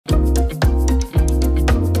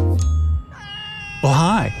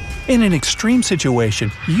In an extreme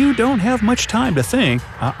situation, you don't have much time to think,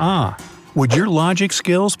 Would your logic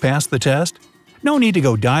skills pass the test? No need to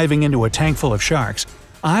go diving into a tank full of sharks.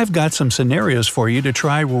 I've got some scenarios for you to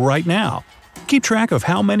try right now. Keep track of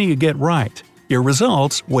how many you get right. Your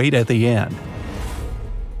results wait at the end.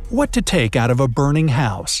 What to take out of a burning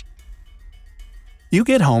house? You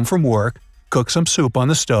get home from work, cook some soup on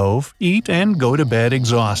the stove, eat, and go to bed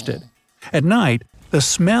exhausted. At night, the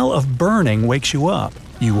smell of burning wakes you up.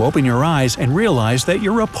 You open your eyes and realize that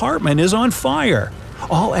your apartment is on fire.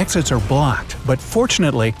 All exits are blocked, but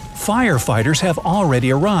fortunately, firefighters have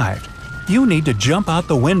already arrived. You need to jump out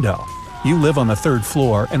the window. You live on the 3rd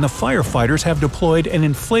floor and the firefighters have deployed an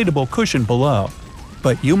inflatable cushion below.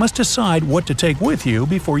 But you must decide what to take with you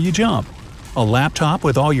before you jump. A laptop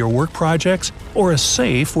with all your work projects or a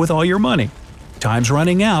safe with all your money. Time's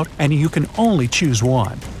running out and you can only choose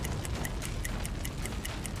one.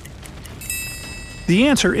 The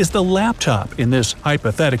answer is the laptop in this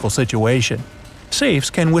hypothetical situation. Safes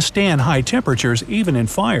can withstand high temperatures even in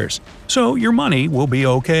fires, so your money will be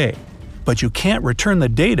okay. But you can't return the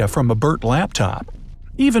data from a burnt laptop.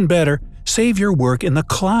 Even better, save your work in the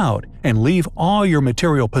cloud and leave all your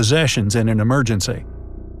material possessions in an emergency.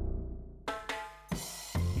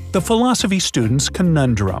 The philosophy student's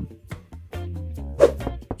conundrum.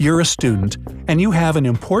 You're a student, and you have an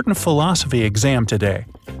important philosophy exam today.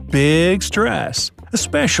 Big stress,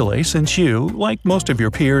 especially since you, like most of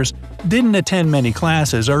your peers, didn't attend many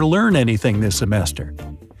classes or learn anything this semester.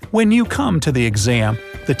 When you come to the exam,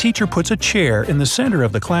 the teacher puts a chair in the center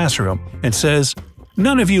of the classroom and says,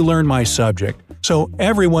 "None of you learned my subject, so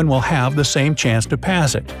everyone will have the same chance to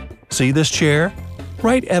pass it. See this chair?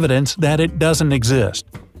 Write evidence that it doesn't exist.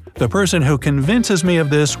 The person who convinces me of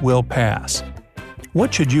this will pass."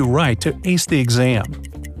 What should you write to ace the exam?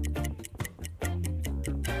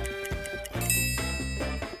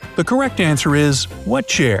 The correct answer is, what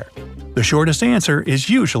chair? The shortest answer is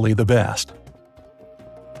usually the best.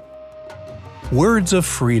 Words of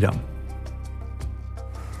freedom.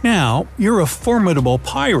 Now, you're a formidable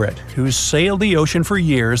pirate who's sailed the ocean for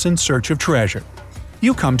years in search of treasure.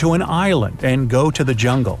 You come to an island and go to the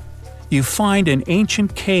jungle. You find an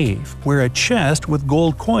ancient cave where a chest with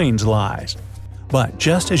gold coins lies. But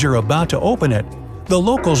just as you're about to open it, the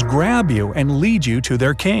locals grab you and lead you to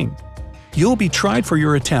their king. You'll be tried for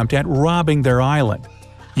your attempt at robbing their island.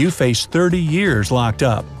 You face 30 years locked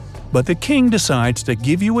up, but the king decides to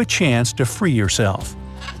give you a chance to free yourself.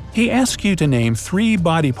 He asks you to name 3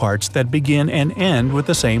 body parts that begin and end with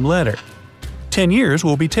the same letter. 10 years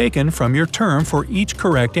will be taken from your term for each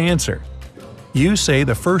correct answer. You say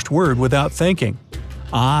the first word without thinking.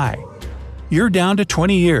 Eye. You're down to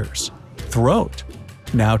 20 years. Throat.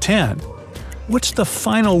 Now 10. What's the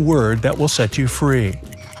final word that will set you free?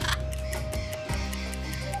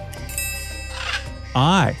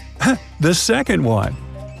 Eye. The second one.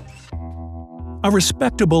 A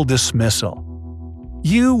respectable dismissal.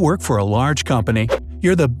 You work for a large company,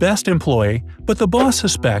 you're the best employee, but the boss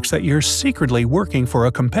suspects that you're secretly working for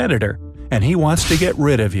a competitor, and he wants to get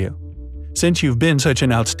rid of you. Since you've been such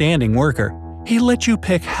an outstanding worker, he lets you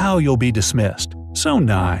pick how you'll be dismissed. So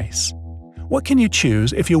nice. What can you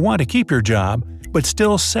choose if you want to keep your job, but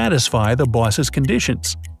still satisfy the boss's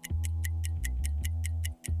conditions?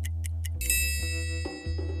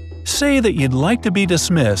 Say that you'd like to be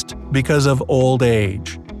dismissed because of old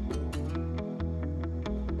age.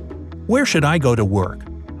 Where should I go to work?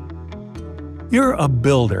 You're a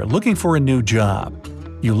builder looking for a new job.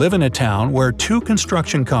 You live in a town where 2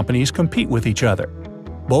 construction companies compete with each other.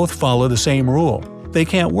 Both follow the same rule – they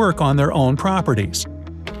can't work on their own properties.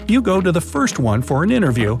 You go to the first one for an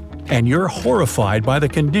interview, and you're horrified by the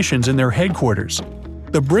conditions in their headquarters.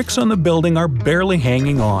 The bricks on the building are barely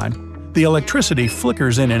hanging on, the electricity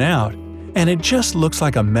flickers in and out, and it just looks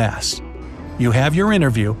like a mess. You have your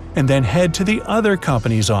interview and then head to the other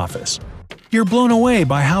company's office. You're blown away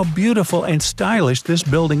by how beautiful and stylish this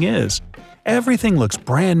building is. Everything looks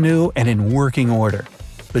brand new and in working order.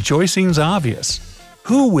 The choice seems obvious.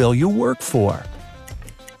 Who will you work for?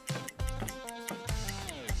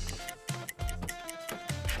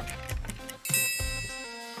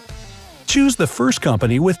 Choose the first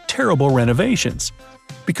company with terrible renovations.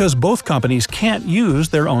 Because both companies can't use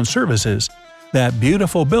their own services, that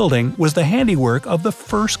beautiful building was the handiwork of the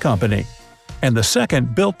first company, and the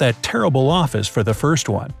second built that terrible office for the first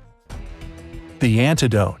one. The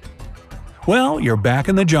antidote. Well, you're back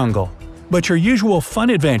in the jungle, but your usual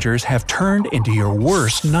fun adventures have turned into your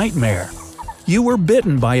worst nightmare. You were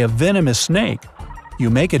bitten by a venomous snake. You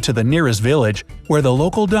make it to the nearest village, where the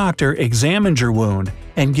local doctor examines your wound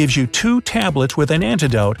and gives you 2 tablets with an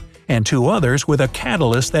antidote and 2 others with a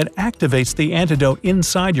catalyst that activates the antidote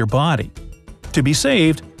inside your body. To be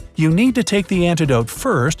saved, you need to take the antidote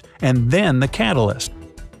first and then the catalyst.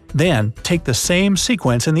 Then take the same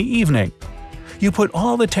sequence in the evening. You put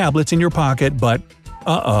all the tablets in your pocket, but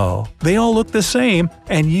they all look the same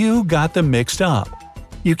and you got them mixed up.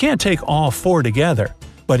 You can't take all 4 together,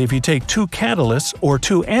 but if you take 2 catalysts or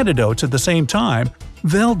 2 antidotes at the same time,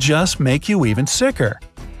 they'll just make you even sicker.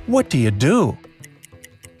 What do you do?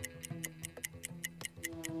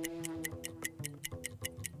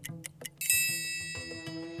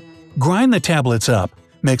 Grind the tablets up,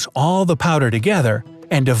 mix all the powder together,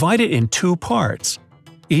 and divide it in 2 parts.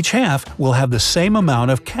 Each half will have the same amount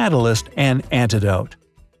of catalyst and antidote.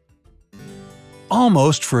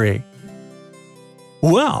 Almost free.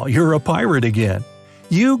 Well, you're a pirate again.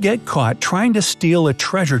 You get caught trying to steal a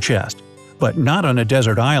treasure chest, but not on a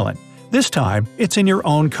desert island. This time, it's in your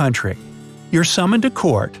own country. You're summoned to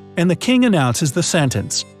court, and the king announces the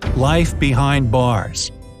sentence: life behind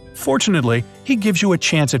bars. Fortunately, he gives you a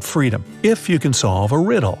chance at freedom if you can solve a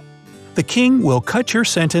riddle. The king will cut your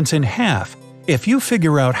sentence in half if you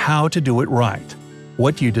figure out how to do it right.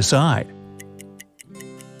 What do you decide?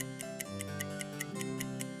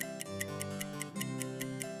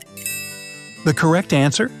 The correct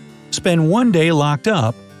answer? Spend 1 day locked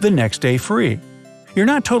up, the next day free. You're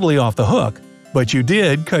not totally off the hook, but you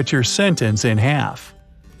did cut your sentence in half.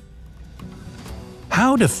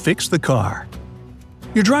 How to fix the car.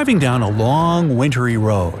 You're driving down a long, wintry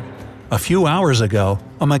road. A few hours ago,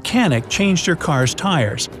 a mechanic changed your car's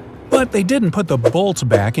tires, but they didn't put the bolts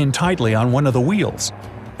back in tightly on one of the wheels.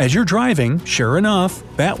 As you're driving, sure enough,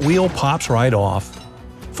 that wheel pops right off.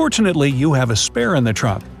 Fortunately, you have a spare in the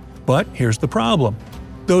trunk, but here's the problem.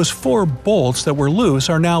 Those 4 bolts that were loose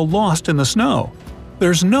are now lost in the snow.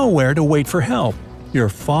 There's nowhere to wait for help. You're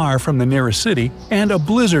far from the nearest city, and a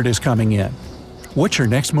blizzard is coming in. What's your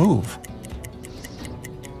next move?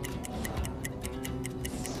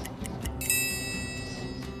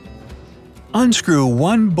 Unscrew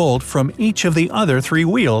 1 bolt from each of the other 3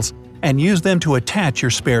 wheels and use them to attach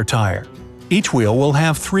your spare tire. Each wheel will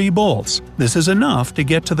have 3 bolts. This is enough to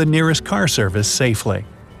get to the nearest car service safely.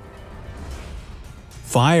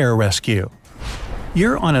 Fire rescue.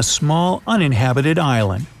 You're on a small, uninhabited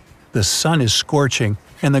island. The sun is scorching,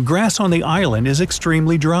 and the grass on the island is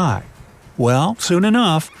extremely dry. Well, soon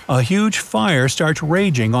enough, a huge fire starts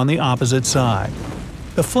raging on the opposite side.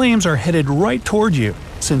 The flames are headed right toward you,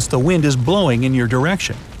 since the wind is blowing in your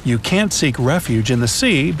direction. You can't seek refuge in the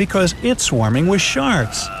sea because it's swarming with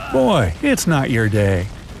sharks. Boy, it's not your day.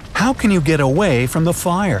 How can you get away from the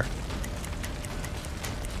fire?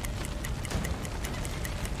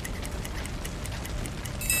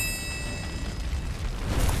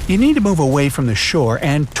 You need to move away from the shore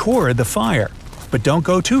and toward the fire, but don't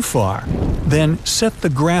go too far. Then set the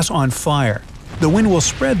grass on fire. The wind will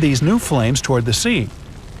spread these new flames toward the sea.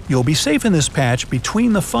 You'll be safe in this patch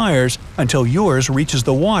between the fires until yours reaches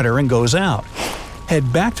the water and goes out.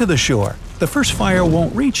 Head back to the shore. The first fire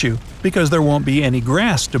won't reach you because there won't be any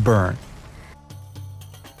grass to burn.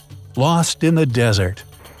 Lost in the desert.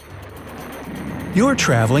 You're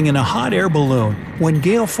traveling in a hot air balloon when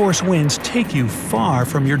gale force winds take you far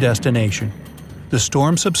from your destination. The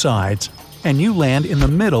storm subsides, and you land in the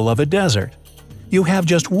middle of a desert. You have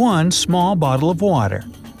just 1 small bottle of water.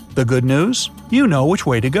 The good news? You know which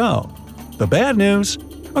way to go. The bad news?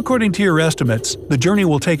 According to your estimates, the journey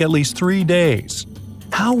will take at least 3 days.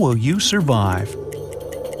 How will you survive?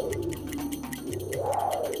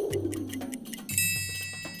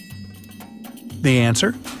 The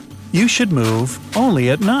answer? You should move only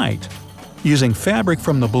at night. Using fabric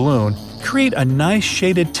from the balloon, create a nice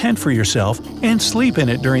shaded tent for yourself and sleep in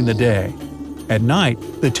it during the day. At night,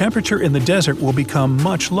 the temperature in the desert will become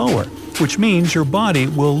much lower, which means your body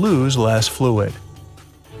will lose less fluid.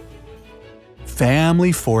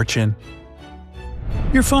 Family fortune.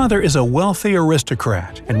 Your father is a wealthy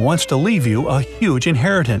aristocrat and wants to leave you a huge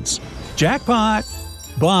inheritance. Jackpot!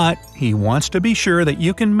 But he wants to be sure that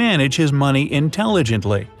you can manage his money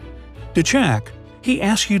intelligently. To check, he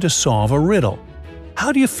asks you to solve a riddle.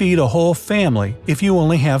 How do you feed a whole family if you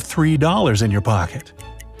only have $3 in your pocket?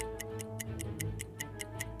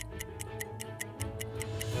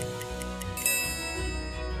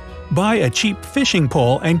 Buy a cheap fishing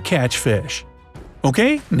pole and catch fish.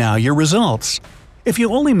 Okay, now your results. If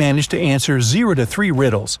you only manage to answer 0 to 3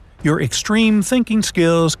 riddles, your extreme thinking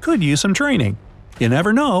skills could use some training. You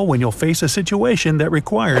never know when you'll face a situation that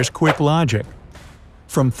requires quick logic.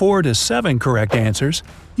 From 4 to 7 correct answers,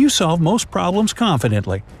 you solve most problems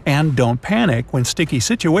confidently and don't panic when sticky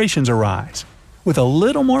situations arise. With a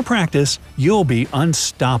little more practice, you'll be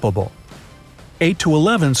unstoppable. 8 to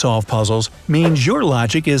 11 solve puzzles means your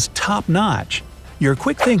logic is top-notch. Your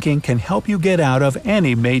quick thinking can help you get out of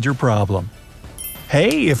any major problem.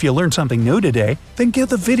 Hey, if you learned something new today, then give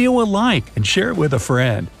the video a like and share it with a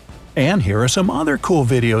friend. And here are some other cool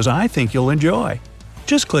videos I think you'll enjoy.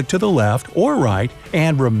 Just click to the left or right,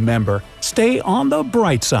 and remember, stay on the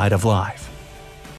bright side of life.